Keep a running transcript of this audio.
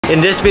In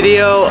this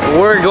video,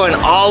 we're going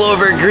all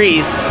over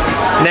Greece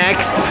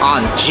next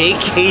on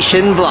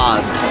Jaycation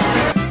Vlogs.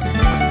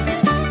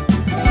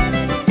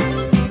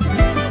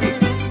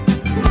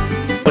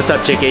 What's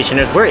up,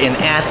 Jaycationers? We're in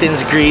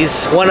Athens,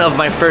 Greece. One of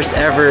my first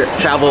ever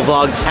travel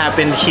vlogs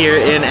happened here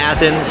in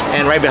Athens,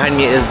 and right behind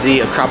me is the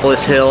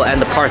Acropolis Hill and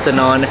the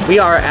Parthenon. We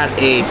are at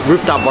a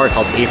rooftop bar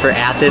called A for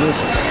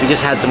Athens. We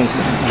just had some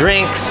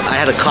drinks. I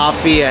had a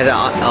coffee, I had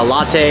a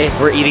latte.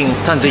 We're eating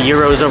tons of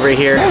gyros over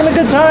here. Having a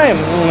good time.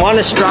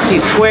 Monastraki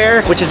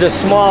Square, which is a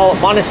small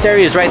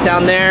monastery, is right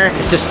down there.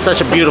 It's just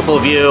such a beautiful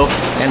view,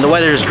 and the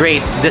weather is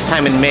great this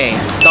time in May.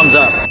 Thumbs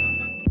up.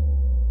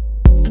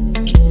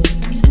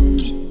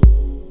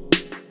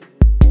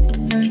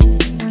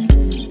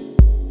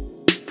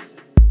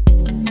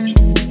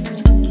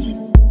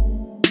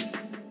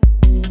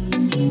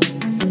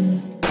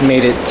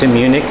 Made it to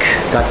Munich,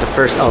 got the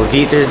first Auf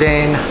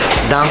Wiedersehen,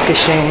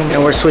 Dankeschön,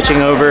 and we're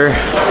switching over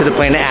to the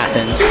plane to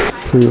Athens.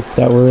 Proof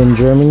that we're in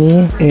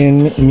Germany,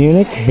 in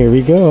Munich. Here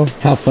we go.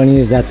 How funny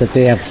is that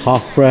they have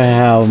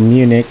Hofbrauchau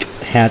Munich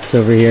hats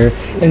over here.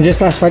 And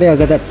just last Friday I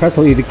was at that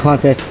pretzel eating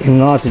contest in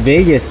Las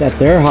Vegas at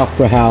their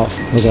Hofbrauchau.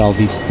 Look at all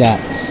these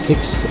stats.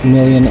 6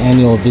 million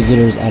annual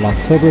visitors at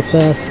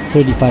Oktoberfest.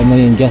 35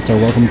 million guests are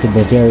welcome to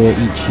Bavaria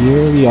each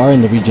year. We are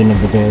in the region of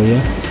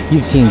Bavaria.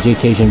 You've seen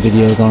Jaycation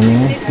videos on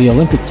there. The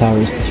Olympic Tower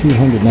is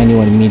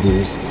 291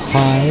 meters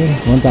high.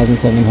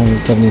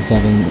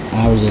 1,777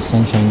 hours of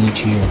sunshine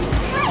each year.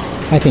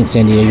 I think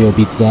San Diego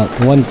beats that.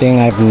 One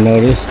thing I've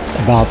noticed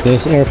about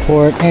this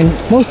airport, and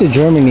most of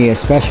Germany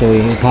especially,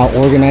 is how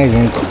organized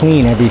and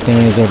clean everything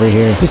is over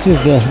here. This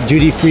is the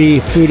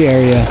duty-free food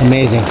area.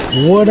 Amazing.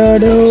 What are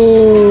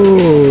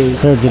those?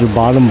 Third to the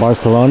bottom,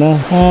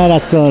 Barcelona.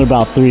 That's still in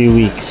about 3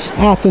 weeks.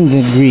 Athens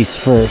and Greece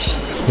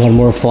first. One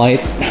more flight,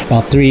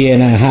 about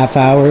 3.5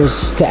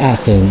 hours to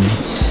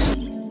Athens.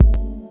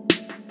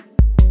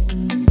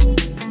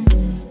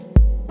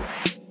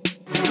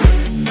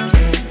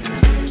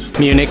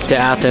 Munich to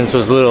Athens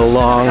was a little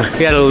long.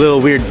 We had a little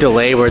weird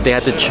delay where they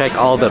had to check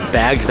all the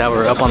bags that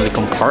were up on the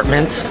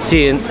compartments.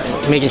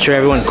 Making sure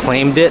everyone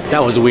claimed it.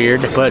 That was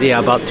weird. But yeah,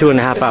 about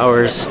 2.5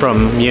 hours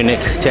from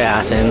Munich to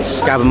Athens.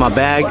 Grabbing my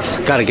bags.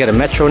 Gotta get a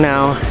metro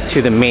now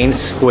to the main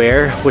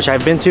square, which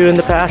I've been to in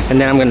the past.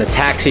 And then I'm gonna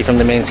taxi from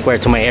the main square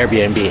to my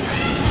Airbnb.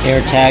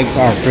 Air tags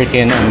are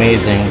freaking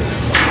amazing.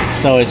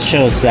 So it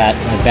shows that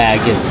my bag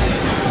is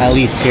at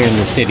least here in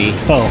the city.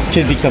 Oh,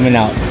 should be coming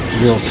out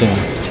real soon.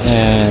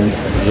 And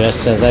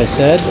just as I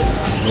said,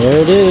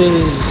 there it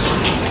is.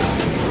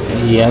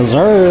 Yes,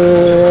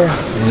 sir.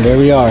 And there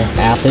we are,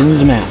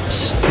 Athens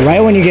maps.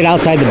 Right when you get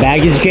outside the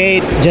baggage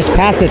gate, just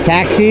past the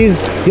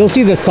taxis, you'll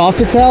see the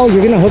Sofitel.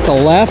 You're gonna hook a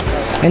left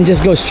and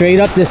just go straight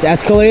up this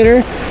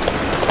escalator.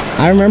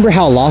 I remember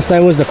how lost I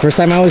was the first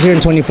time I was here in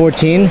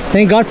 2014.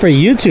 Thank God for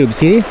YouTube,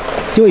 see?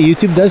 See what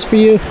YouTube does for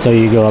you? So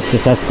you go up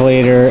this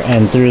escalator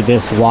and through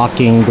this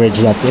walking bridge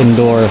that's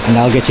indoor, and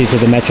that'll get you to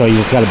the metro. You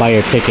just gotta buy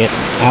your ticket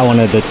at one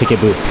of the ticket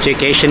booths.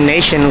 Jaycation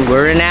Nation,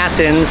 we're in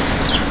Athens.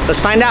 Let's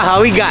find out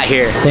how we got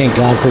here. Thank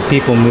God for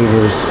people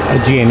movers. A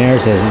GNR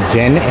says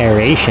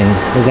generation.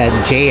 There's that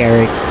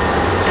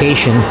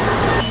Jaycation.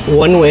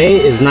 One way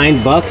is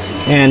 $9,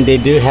 and they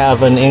do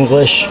have an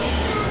English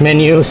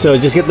menu, so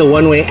just get the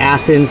one-way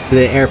Athens to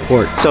the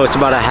airport. So it's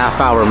about a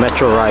half-hour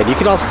metro ride. You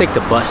could also take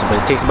the bus,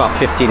 but it takes about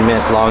 15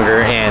 minutes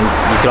longer, and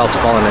you could also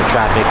fall into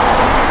traffic.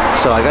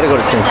 So I gotta go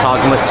to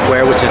Syntagma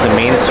Square, which is the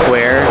main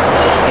square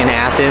in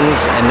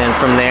Athens, and then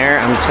from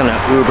there I'm just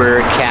gonna Uber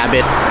cab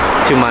it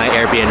to my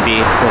Airbnb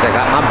since I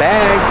got my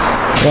bags.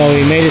 Well,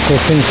 we made it to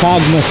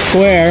Syntagma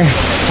Square.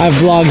 I've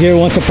vlogged here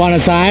once upon a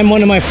time.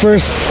 One of my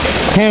first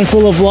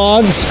handful of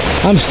vlogs.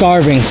 I'm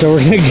starving, so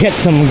we're gonna get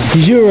some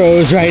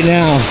gyros right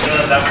now.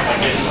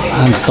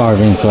 I'm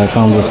starving, so I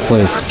found this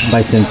place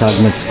by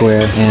Syntagma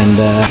Square, and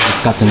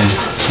just got some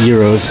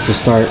gyros to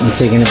start and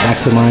taking it back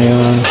to my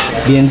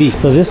B&B.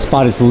 So this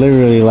spot is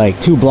literally like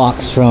 2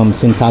 blocks from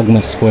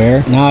Syntagma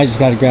Square. Now I just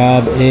gotta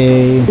grab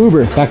a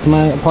Uber back to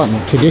my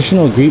apartment.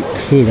 Traditional Greek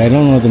food, I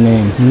don't know the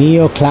name.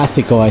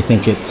 Neoclassico, I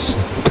think it's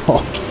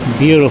called.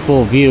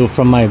 Beautiful view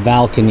from my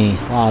balcony.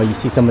 Wow, you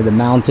see some of the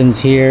mountains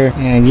here,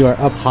 and you are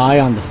up high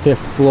on the 5th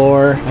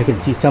floor. I can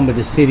see some of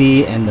the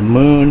city and the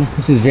moon.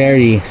 This is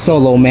very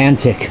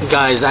so-romantic.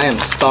 Guys, I am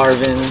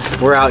starving.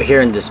 We're out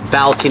here in this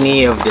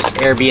balcony of this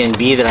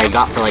Airbnb that I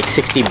got for like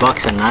 60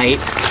 bucks a night.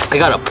 I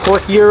got a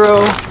pork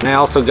gyro, and I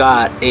also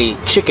got a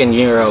chicken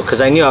gyro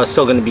because I knew I was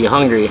still gonna be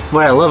hungry.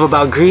 What I love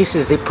about Greece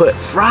is they put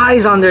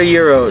fries on their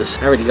gyros.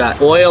 I already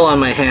got oil on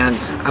my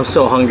hands. I'm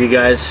so hungry,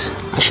 guys.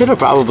 I should have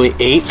probably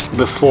ate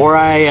before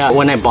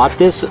when I bought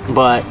this,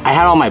 but I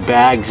had all my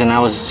bags and I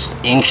was just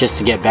anxious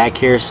to get back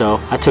here, so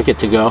I took it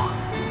to go.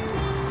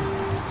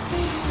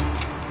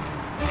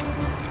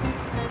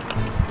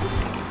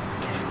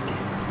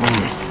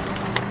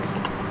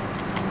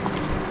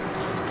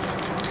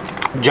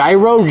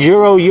 Gyro,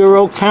 gyro,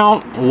 euro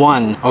count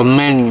 1 of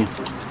menu.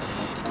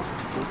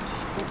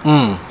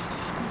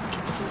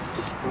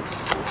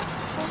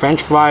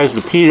 French fries,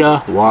 the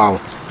pita. Wow.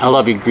 I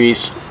love you,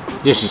 Greece.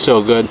 This is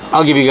so good.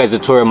 I'll give you guys a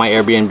tour of my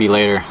Airbnb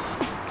later.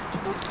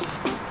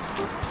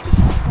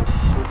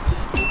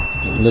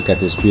 Look at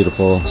this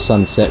beautiful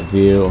sunset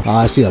view.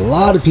 I see a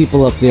lot of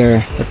people up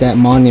there at that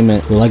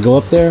monument. Will I go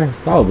up there?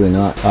 Probably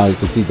not. You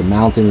can see the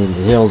mountains and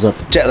the hills up.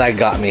 Jet lag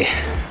got me.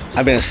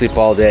 I've been asleep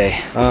all day.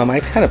 I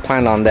kind of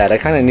planned on that. I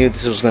kind of knew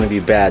this was going to be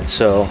bad.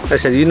 So I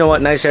said, you know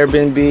what, nice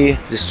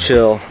Airbnb, just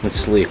chill and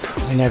sleep.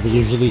 I never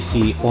usually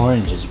see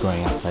oranges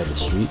growing outside the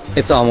street.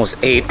 It's almost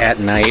 8 at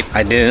night.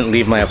 I didn't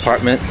leave my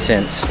apartment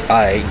since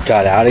I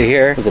got out of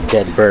here. Look at a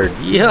dead bird.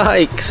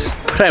 Yikes.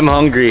 But I'm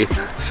hungry.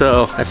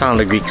 So I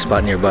found a Greek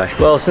spot nearby.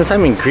 Well, since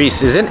I'm in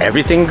Greece, isn't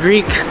everything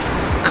Greek?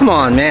 Come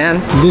on,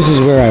 man. This is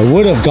where I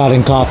would have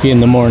gotten coffee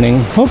in the morning.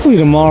 Hopefully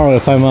tomorrow,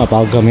 if I'm up,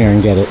 I'll come here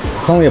and get it.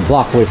 It's only a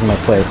block away from my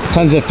place.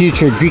 Tons of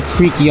future Greek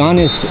freak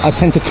Giannis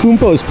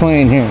Antetokounmpo is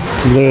playing here.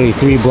 Literally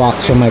 3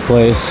 blocks from my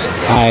place.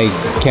 I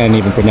can't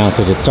even pronounce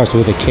it. It starts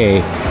with a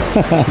K.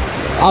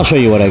 I'll show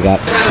you what I got.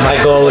 My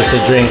goal is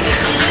to drink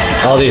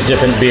all these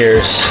different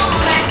beers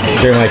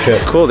during my trip.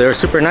 Cool, they were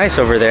super nice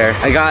over there.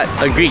 I got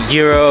a Greek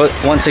gyro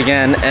once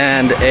again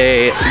and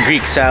a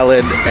Greek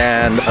salad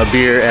and a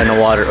beer and a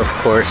water, of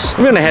course.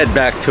 I'm gonna head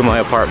back to my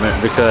apartment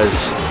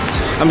because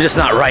I'm just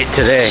not right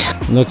today.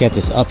 Look at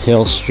this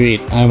uphill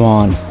street I'm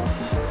on.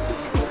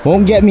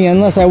 Won't get me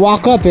unless I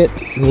walk up it.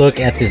 Look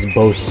at this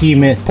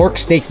behemoth pork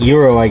steak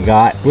gyro I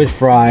got with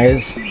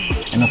fries.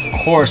 And of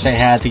course I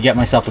had to get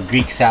myself a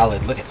Greek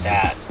salad. Look at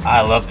that.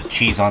 I love the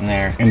cheese on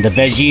there. And the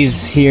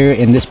veggies here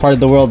in this part of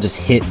the world just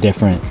hit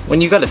different.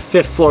 When you got a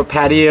 5th floor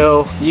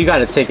patio, you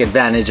gotta take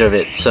advantage of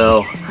it.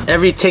 So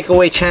every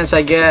takeaway chance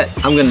I get,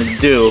 I'm gonna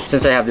do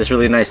since I have this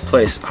really nice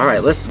place. All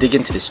right, let's dig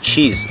into this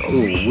cheese.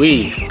 Ooh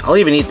wee. I'll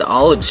even eat the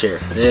olives here.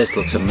 This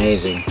looks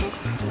amazing.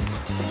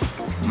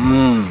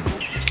 Mmm.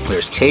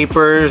 There's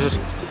capers.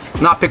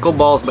 Not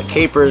pickleballs, but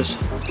capers.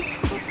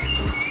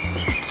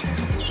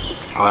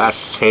 Oh,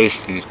 that's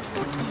tasty.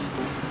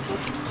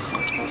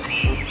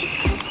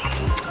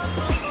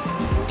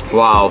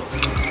 Wow.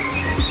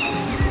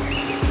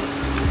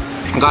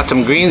 Got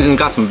some greens and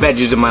got some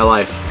veggies in my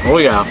life. Oh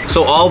yeah.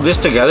 So all this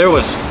together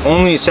was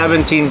only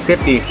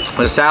 $17.50.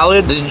 The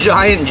salad, the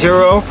giant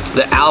gyro,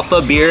 the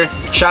alpha beer.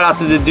 Shout out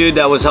to the dude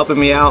that was helping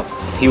me out.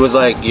 He was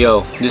like,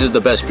 yo, this is the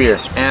best beer.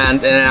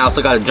 And I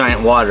also got a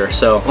giant water.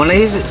 So when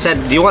he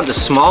said, do you want the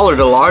small or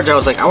the large? I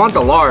was like, I want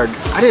the large.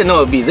 I didn't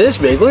know it'd be this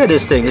big. Look at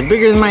this thing, it's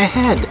bigger than my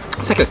head.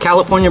 It's like a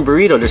California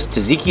burrito. There's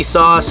tzatziki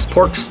sauce,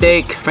 pork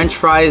steak, French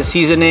fries,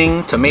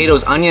 seasoning,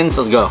 tomatoes, onions.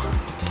 Let's go.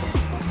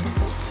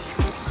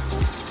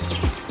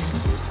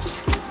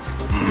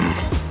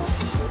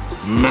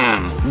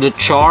 Man, the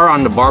char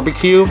on the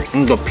barbecue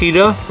and the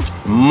pita,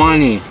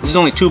 money. This is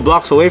only 2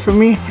 blocks away from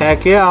me.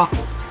 Heck yeah.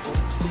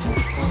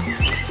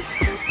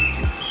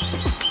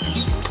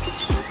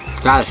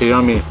 That's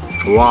yummy.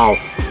 Wow.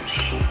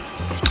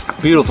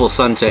 Beautiful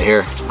sunset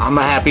here. I'm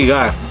a happy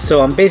guy. So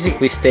I'm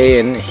basically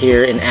staying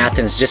here in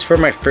Athens just for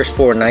my first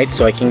 4 nights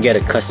so I can get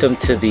accustomed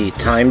to the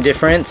time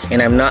difference,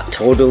 and I'm not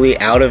totally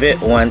out of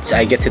it once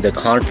I get to the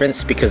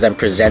conference because I'm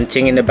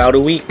presenting in about a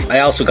week. I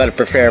also got to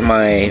prepare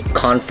my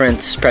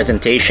conference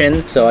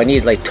presentation, so I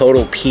need like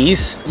total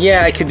peace.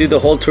 Yeah, I could do the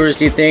whole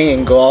touristy thing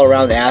and go all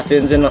around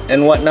Athens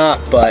and whatnot,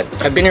 but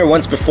I've been here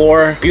once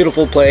before.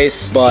 Beautiful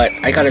place, but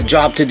I got a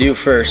job to do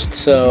first.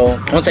 So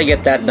once I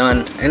get that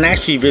done, and I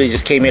actually really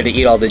just came here to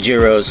eat all the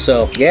gyros.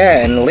 So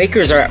yeah, and the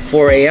Lakers are at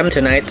 4 a.m.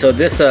 tonight, so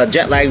this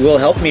jet lag will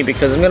help me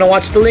because I'm gonna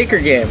watch the Laker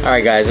game. All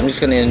right guys, I'm just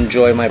gonna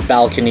enjoy my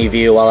balcony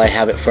view while I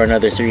have it for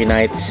another 3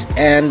 nights,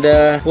 and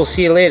we'll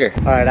see you later.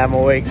 All right, I'm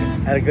awake.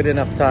 Had a good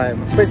enough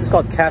time. This place is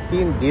called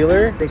Caffeine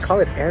Dealer. They call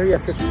it Area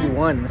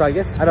 51. So I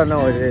guess, I don't know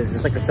what it is.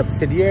 It's like a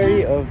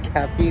subsidiary of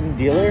Caffeine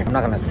Dealer. I'm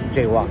not gonna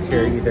jaywalk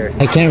here either.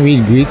 I can't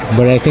read Greek,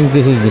 but I think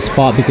this is the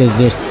spot because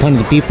there's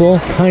tons of people.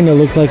 Kinda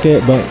looks like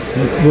it, but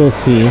we'll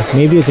see.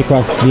 Maybe it's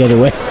across the other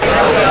way.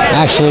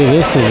 Actually,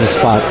 this is the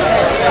spot.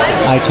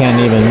 I can't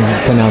even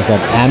pronounce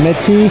that.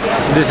 Amity?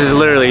 This is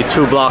literally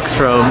 2 blocks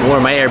from where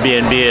my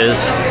Airbnb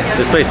is.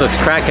 This place looks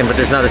cracking, but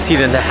there's not a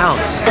seat in the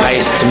house. I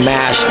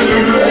smashed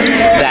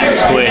that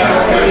squid.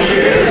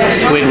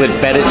 Squid with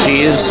feta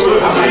cheese.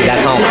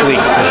 That's on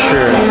fleek for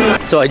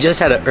sure. So I just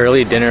had an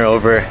early dinner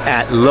over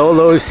at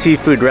Lolo's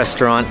Seafood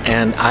Restaurant,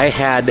 and I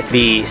had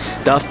the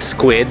stuffed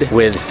squid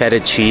with feta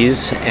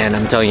cheese, and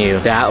I'm telling you,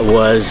 that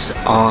was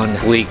on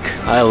fleek.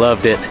 I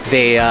loved it.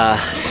 They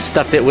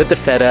stuffed it with the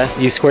feta.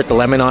 You squirt the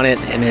lemon on it,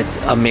 and it's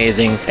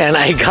amazing. And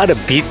I got a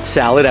beet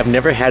salad. I've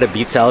never had a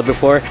beet salad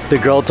before. The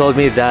girl told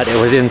me that it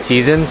was in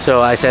season,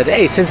 so I said,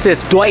 hey, since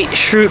it's Dwight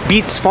Schrute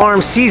Beets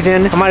Farm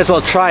season, I might as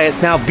well try it.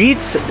 Now,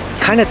 beets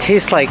kind of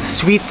taste like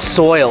sweet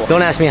soil.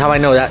 Don't ask me how I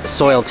know that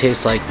soil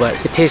tastes like, but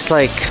it tastes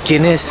like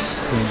Guinness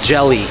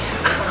jelly.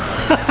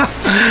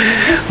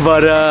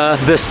 But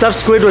the stuffed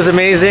squid was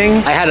amazing.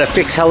 I had a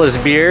Fix Hellas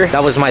beer.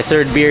 That was my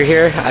third beer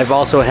here. I've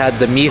also had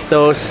the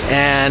Mythos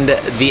and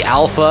the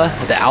Alpha.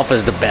 The Alpha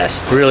is the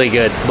best. Really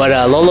good. But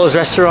Lolo's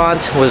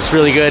restaurant was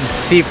really good.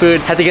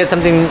 Seafood. Had to get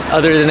something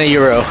other than a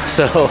euro.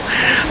 So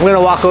I'm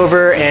gonna walk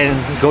over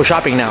and go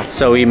shopping now.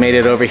 So we made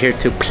it over here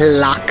to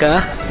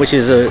Plaka, which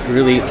is a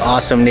really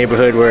awesome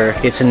neighborhood where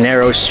it's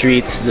narrow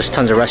streets. There's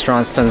tons of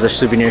restaurants, tons of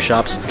souvenir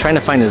shops. I'm trying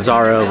to find a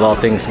Zara of all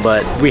things,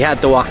 but we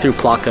had to walk through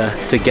Plaka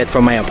to get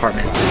from my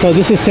apartment. So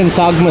this is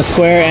Syntagma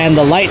Square, and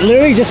the light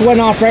literally just went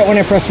off right when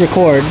I pressed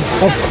record,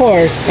 of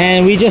course.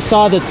 And we just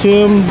saw the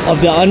tomb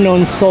of the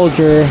unknown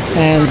soldier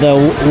and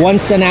the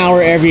once an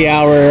hour, every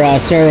hour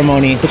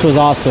ceremony, which was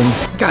awesome.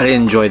 Gotta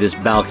enjoy this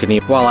balcony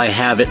while I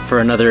have it for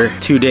another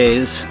 2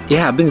 days.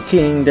 Yeah, I've been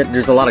seeing that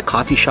there's a lot of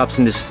coffee shops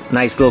in this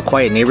nice little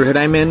quiet neighborhood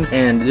I'm in,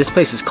 and this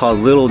place is called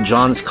Little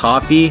John's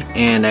Coffee,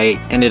 and I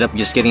ended up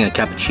just getting a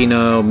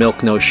cappuccino,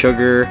 milk no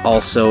sugar,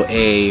 also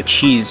a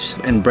cheese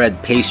and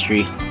bread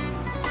pastry.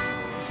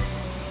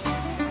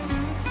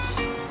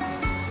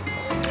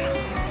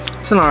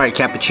 It's an alright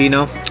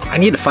cappuccino. I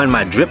need to find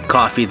my drip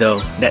coffee though.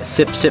 That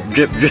sip, sip,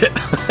 drip, drip.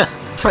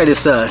 Try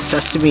this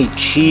sesame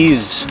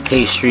cheese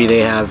pastry they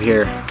have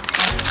here.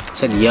 It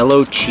said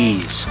yellow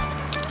cheese.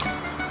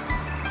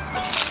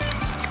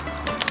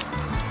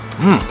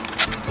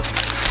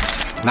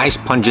 Nice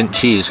pungent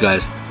cheese,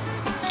 guys.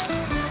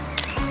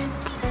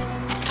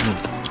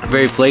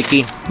 Very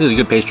flaky. This is a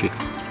good pastry.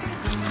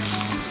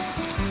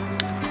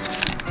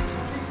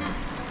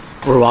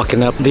 We're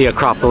walking up the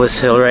Acropolis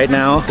Hill right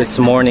now. It's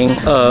the morning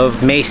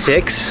of May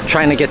 6th.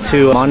 Trying to get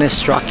to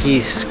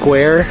Monostraki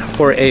Square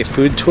for a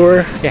food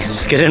tour. Yeah,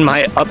 just getting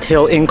my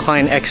uphill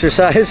incline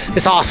exercise.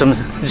 It's awesome.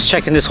 Just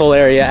checking this whole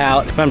area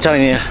out. But I'm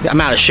telling you,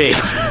 I'm out of shape.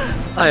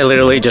 I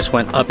literally just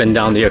went up and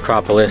down the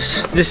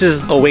Acropolis. This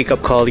is a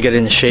wake-up call to get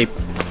in shape.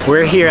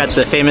 We're here at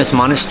the famous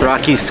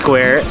Monostraki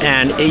Square,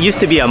 and it used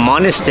to be a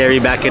monastery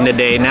back in the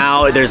day.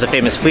 Now there's a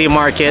famous flea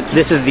market.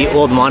 This is the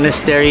old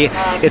monastery.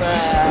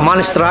 It's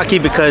Monostraki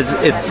because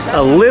it's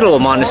a little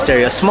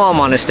monastery, a small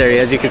monastery.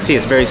 As you can see,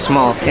 it's very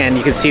small. And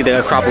you can see the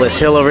Acropolis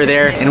Hill over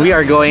there. And we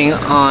are going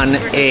on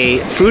a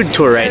food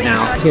tour right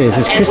now. Okay, this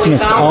is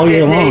Christmas all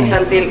year long.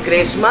 Until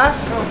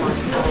Christmas.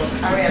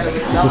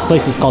 This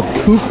place is called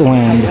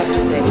Kookland.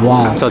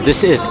 Wow. So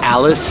this is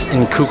Alice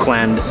in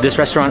Kookland. This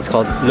restaurant's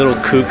called Little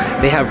Kook.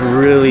 They have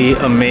really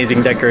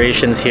amazing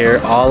decorations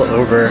here all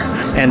over.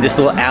 And this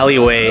little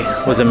alleyway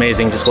was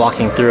amazing, just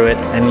walking through it.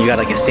 And you got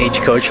like a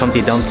stagecoach,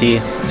 Humpty Dumpty.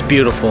 It's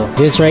beautiful.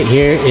 This right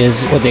here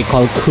is what they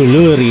call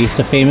kuluri. It's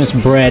a famous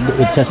bread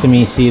with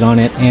sesame seed on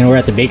it. And we're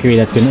at the bakery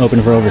that's been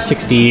open for over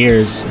 60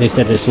 years. They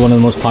said it's one of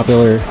the most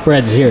popular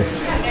breads here.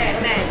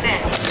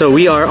 So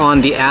we are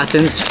on the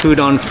Athens Food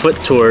on Foot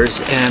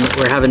tours, and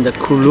we're having the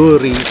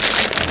kuluri.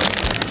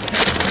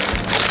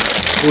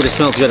 Ooh, this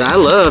smells good. I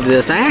love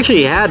this. I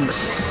actually had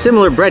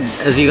similar bread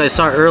as you guys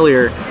saw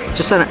earlier,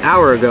 just an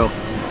hour ago.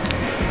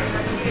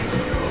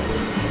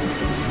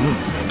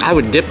 I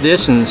would dip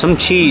this in some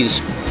cheese.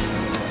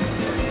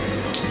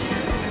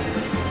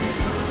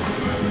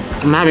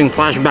 I'm having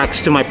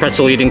flashbacks to my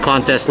pretzel eating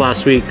contest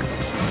last week.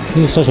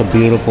 This is such a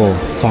beautiful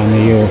time of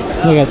year.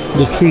 Look at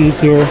the trees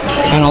here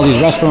and all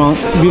these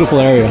restaurants. It's a beautiful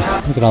area.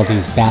 Look at all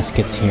these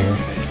baskets here.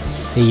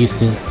 They used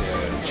to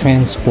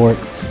transport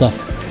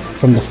stuff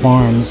from the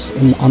farms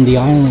on the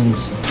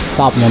islands.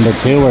 Stop number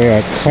 2, we're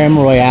at Creme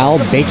Royale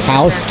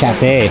Bakehouse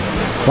Cafe.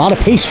 A lot of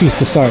pastries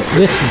to start.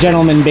 This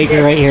gentleman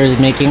baker right here is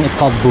making, it's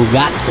called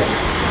Bugatse.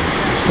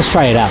 Let's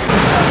try it out.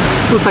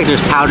 Looks like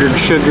there's powdered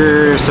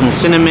sugar, some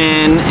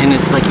cinnamon, and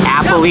it's like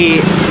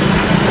apple-y.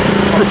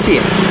 Let's see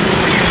it.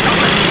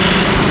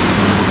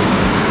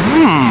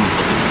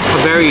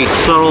 A very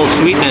subtle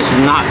sweetness,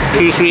 not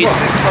too sweet,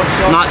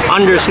 not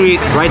undersweet,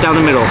 right down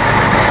the middle.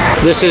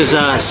 This is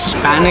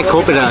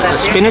spanakopita, a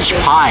spinach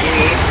pie.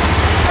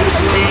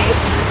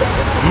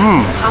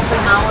 Half an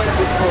hour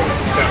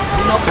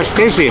before. That's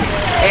tasty.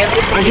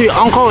 Actually,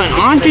 uncle and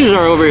aunties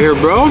are over here,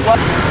 bro.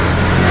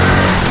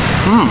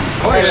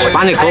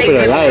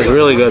 Spanakopita, that is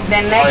really good.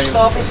 The next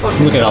office for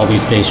Look at all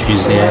these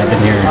pastries they have in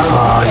here.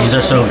 Oh, these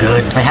are so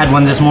good. I had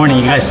one this morning,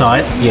 you guys saw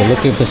it? Yeah,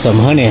 looking for some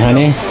honey.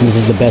 This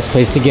is the best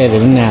place to get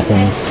it in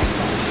Athens.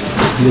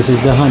 This is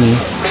the honey.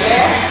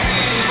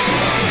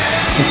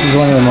 This is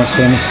one of the most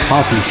famous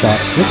coffee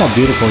shops. Look how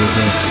beautiful it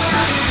is.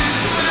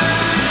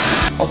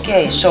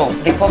 Okay, so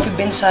the coffee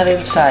beans are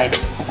inside.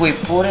 We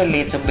pour a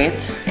little bit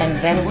and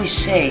then we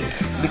shake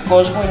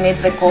because we need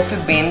the coffee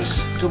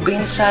beans to be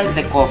inside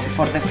the coffee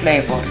for the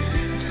flavor.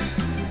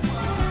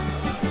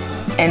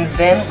 And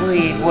then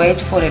we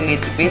wait for a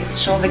little bit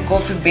so the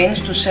coffee beans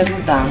to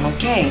settle down,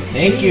 okay?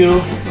 Thank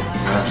you.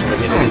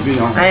 You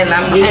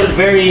look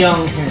very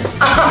young here.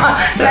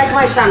 Like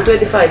my son,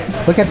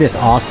 25. Look at this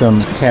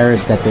awesome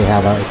terrace that they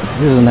have out.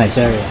 This is a nice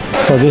area.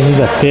 So this is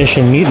the fish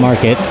and meat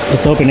market.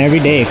 It's open every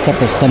day except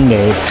for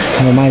Sundays.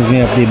 It reminds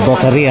me of the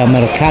Boqueria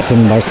Mercat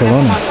in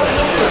Barcelona.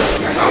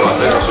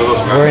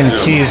 We're in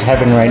cheese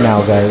heaven right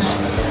now, guys.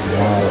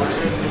 Wow.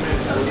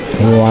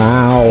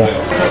 Wow.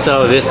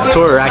 So this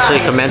tour actually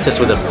commences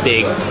with a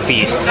big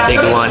feast, big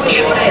lunch.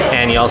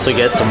 And you also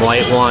get some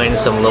white wine,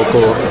 some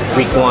local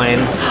Greek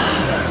wine.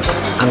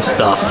 I'm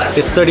stuffed.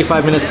 It's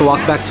 35 minutes to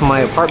walk back to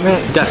my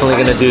apartment. Definitely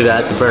gonna do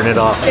that to burn it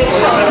off.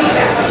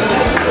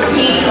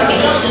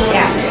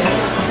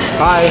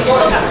 Bye.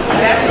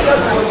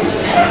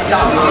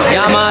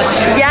 Yamas.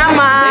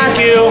 Yamas.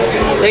 Thank you.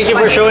 Thank you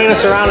for showing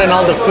us around and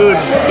all the food.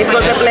 It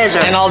was a pleasure.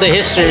 And all the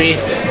history.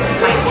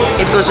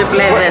 It was a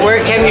pleasure.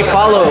 Where can we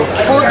follow?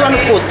 Food on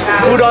foot.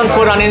 Food on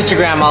Food on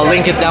Instagram. I'll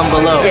link it down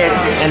below. Yes.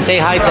 And say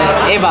hi to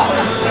Eva.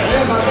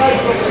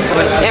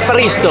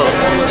 Evaristo.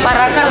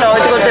 Parakalo,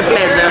 it was a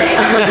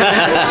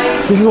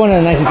pleasure. This is one of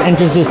the nicest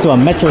entrances to a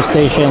metro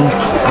station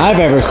I've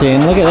ever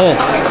seen. Look at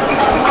this.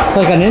 It's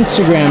like an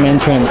Instagram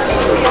entrance.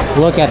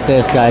 Look at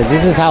this, guys.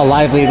 This is how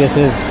lively this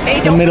is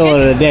in the middle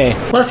of the day.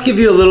 Let's give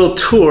you a little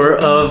tour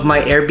of my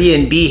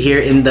Airbnb here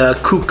in the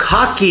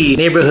Kukaki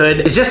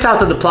neighborhood. It's just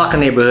south of the Plaka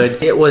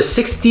neighborhood. It was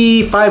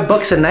 65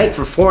 bucks a night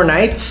for 4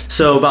 nights.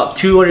 So about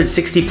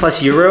 260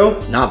 plus euro.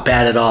 Not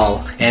bad at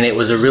all. And it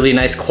was a really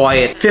nice,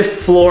 quiet 5th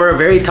floor,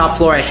 very top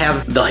floor. I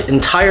have the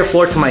entire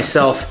floor to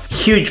myself.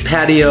 Huge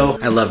patio.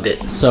 I loved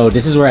it. So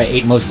this is where I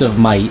ate most of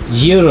my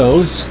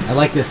gyros. I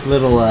like this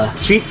little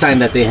street sign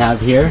that they have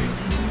here.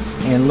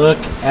 And look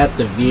at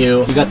the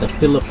view. You got the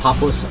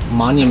Philippopos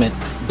Monument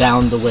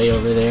down the way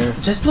over there.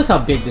 Just look how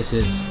big this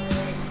is.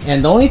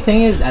 And the only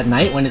thing is, at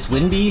night when it's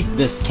windy,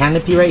 this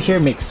canopy right here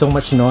makes so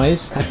much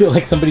noise. I feel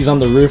like somebody's on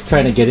the roof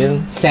trying to get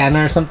in.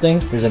 Santa or something.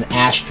 There's an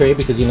ashtray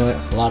because you know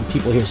a lot of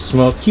people here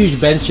smoke. Huge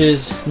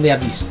benches. And they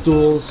have these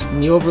stools.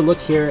 And you overlook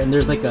here and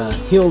there's like a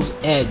hill's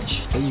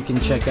edge that you can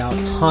check out.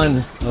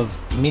 Ton of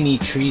mini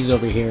trees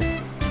over here.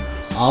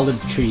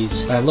 Olive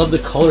trees. I love the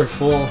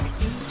colorful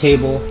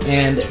table.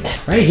 And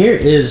right here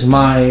is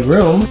my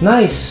room.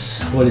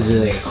 Nice, what is it,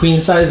 like a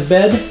queen size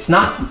bed? It's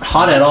not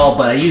hot at all,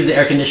 but I use the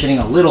air conditioning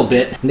a little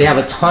bit. They have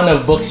a ton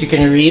of books you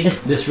can read.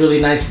 This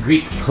really nice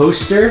Greek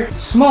poster.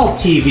 Small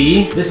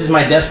TV. This is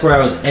my desk where I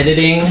was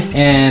editing.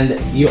 And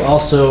you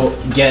also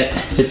get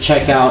to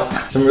check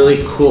out some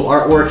really cool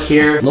artwork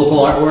here. Local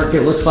artwork,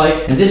 it looks like.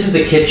 And this is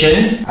the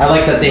kitchen. I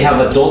like that they have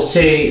a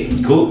Dolce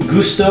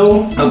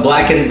Gusto, a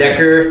Black &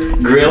 Decker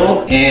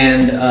grill,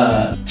 and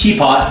a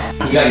teapot.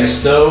 You got your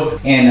stove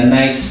and a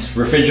nice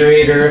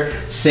refrigerator,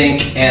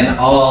 sink, and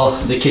all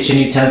the kitchen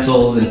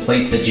utensils and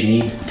plates that you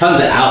need.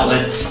 Tons of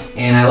outlets.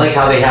 And I like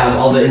how they have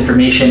all the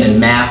information and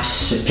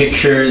maps,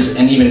 pictures,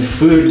 and even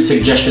food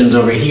suggestions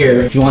over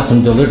here if you want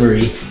some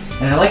delivery.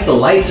 And I like the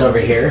lights over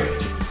here.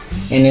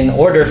 And in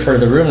order for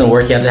the room to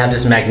work, you have to have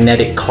this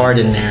magnetic card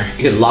in there.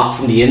 You can lock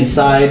from the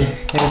inside.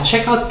 And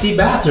check out the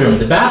bathroom.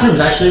 The bathroom's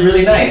actually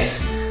really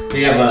nice.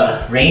 We have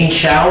a rain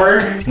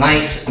shower,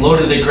 nice low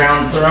to the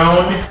ground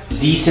throne,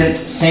 decent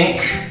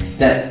sink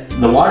that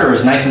the water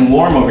is nice and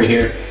warm over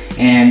here,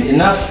 and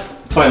enough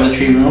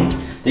toiletry room.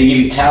 They give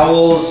you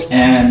towels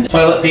and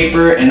toilet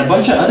paper and a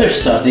bunch of other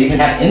stuff. They even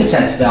have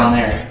incense down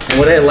there. And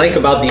what I like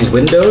about these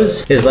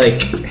windows is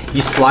like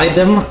you slide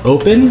them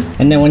open,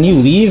 and then when you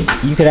leave,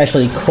 you could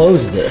actually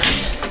close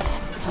this.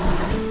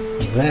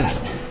 Like that.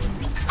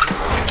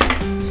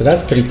 So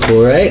that's pretty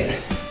cool, right?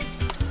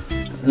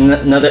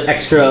 Another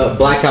extra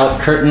blackout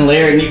curtain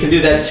layer, and you can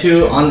do that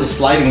too on the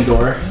sliding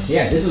door.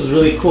 Yeah, this was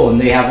really cool, and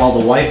they have all the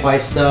Wi-Fi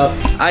stuff.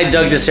 I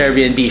dug this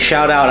Airbnb.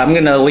 Shout out. I'm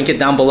gonna link it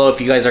down below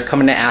if you guys are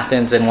coming to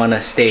Athens and want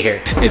to stay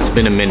here. It's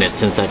been a minute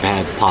since I've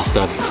had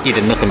pasta. I've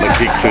eaten nothing but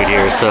Greek food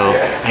here, so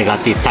I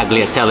got the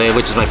tagliatelle,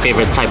 which is my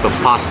favorite type of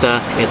pasta.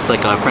 It's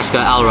like a fresca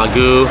al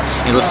ragu.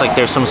 It looks like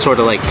there's some sort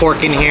of like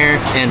pork in here,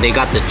 and they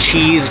got the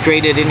cheese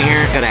grated in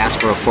here. Gotta ask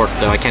for a fork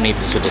though. I can't eat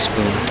this with a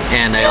spoon.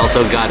 And I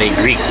also got a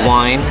Greek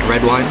wine,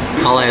 red wine.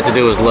 All I had to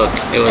do was look.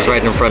 It was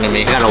right in front of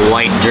me. I got a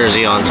white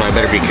jersey on, so I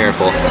better be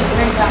careful.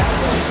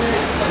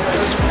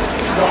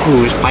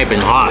 Ooh, it's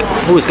piping hot.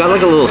 Ooh, it's got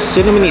like a little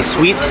cinnamony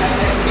sweet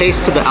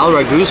taste to the al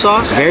ragu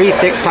sauce. Very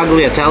thick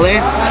tagliatelle.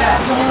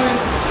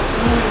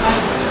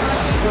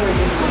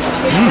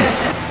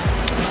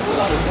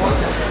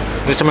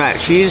 Get some of that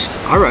cheese.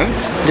 All right.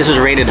 This is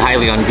rated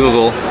highly on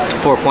Google.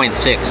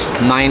 4.6,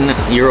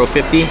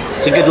 €9.50.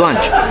 It's a good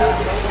lunch.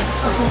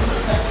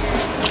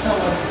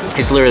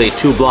 It's literally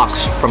 2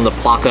 blocks from the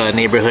Plaka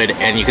neighborhood,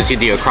 and you can see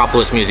the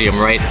Acropolis Museum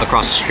right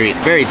across the street.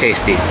 Very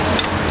tasty.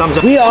 Thumbs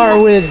up. We are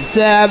with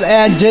Sam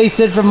and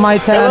Jason from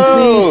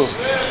mytanfeet.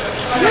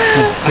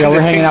 Yeah,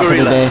 we're hanging out for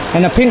today.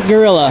 And a pink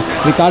gorilla.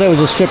 We thought it was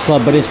a strip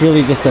club, but it's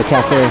really just a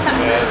cafe.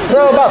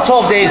 So about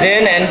 12 days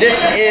in, and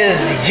this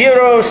is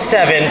Gyros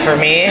 7 for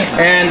me.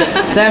 And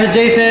Sam and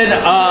Jason,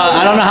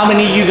 I don't know how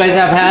many you guys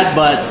have had,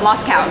 but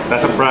lost count.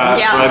 That's a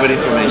private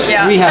information.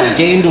 Yeah. We have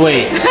gained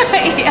weight.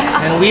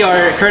 Yeah. And we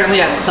are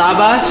currently at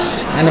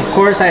Sabas. And of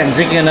course, I am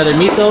drinking another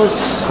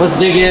Mythos. Let's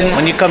dig in.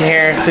 When you come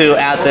here to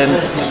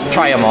Athens, just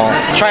try them all.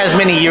 Try as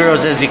many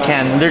gyros as you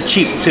can. They're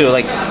cheap too,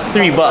 like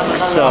 $3.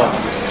 So,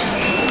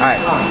 all right,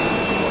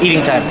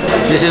 eating time.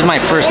 This is my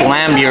first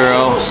lamb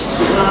gyro.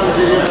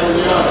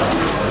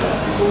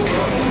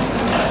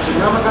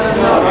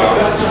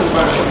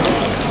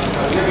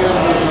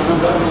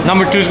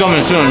 Number 2's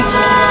coming soon.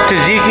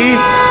 tzatziki.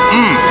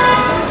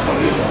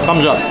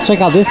 Thumbs up.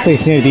 Check out this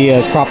place near the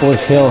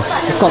Acropolis Hill.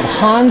 It's called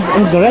Hans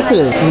and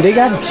Gretel, and they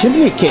got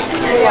chimney cake.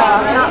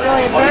 Yeah, not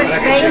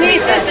really.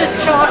 This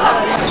is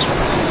chocolate.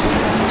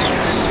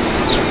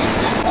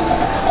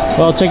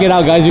 Well, check it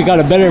out, guys. We got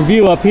a better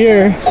view up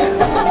here.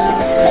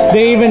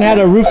 They even had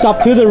a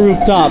rooftop to the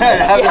rooftop.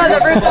 Yeah,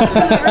 the rooftop to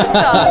the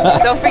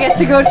rooftop. Don't forget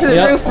to go to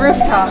the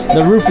rooftop.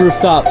 The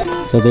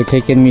rooftop. So they're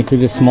taking me through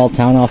this small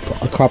town off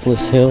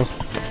Acropolis Hill.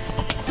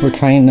 We're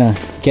trying to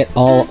get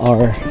all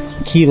our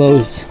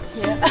kilos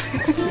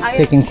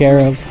taken care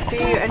of. See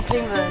you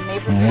entering the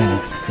neighborhood.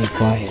 Yeah, stay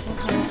quiet.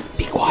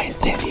 Be quiet,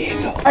 San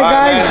Diego. All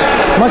right,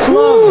 guys. Much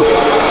love.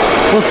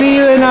 We'll see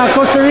you in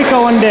Costa Rica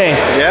one day.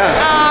 Yeah.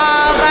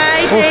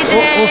 Bye,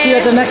 We'll see you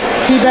at the next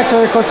T-Bex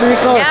or Costa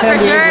Rica or San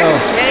Diego.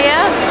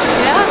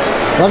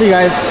 Yeah. Love you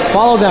guys.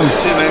 Follow them.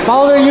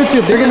 Follow their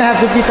YouTube. They're gonna have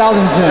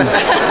 50,000 soon.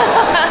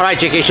 Alright,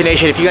 Jaycation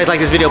Nation, if you guys like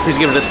this video, please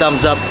give it a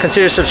thumbs up.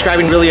 Consider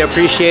subscribing, really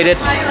appreciate it.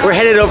 We're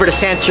headed over to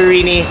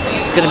Santorini.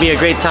 It's gonna be a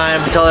great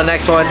time. Until the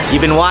next one,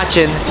 you've been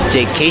watching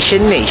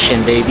Jaycation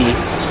Nation, baby.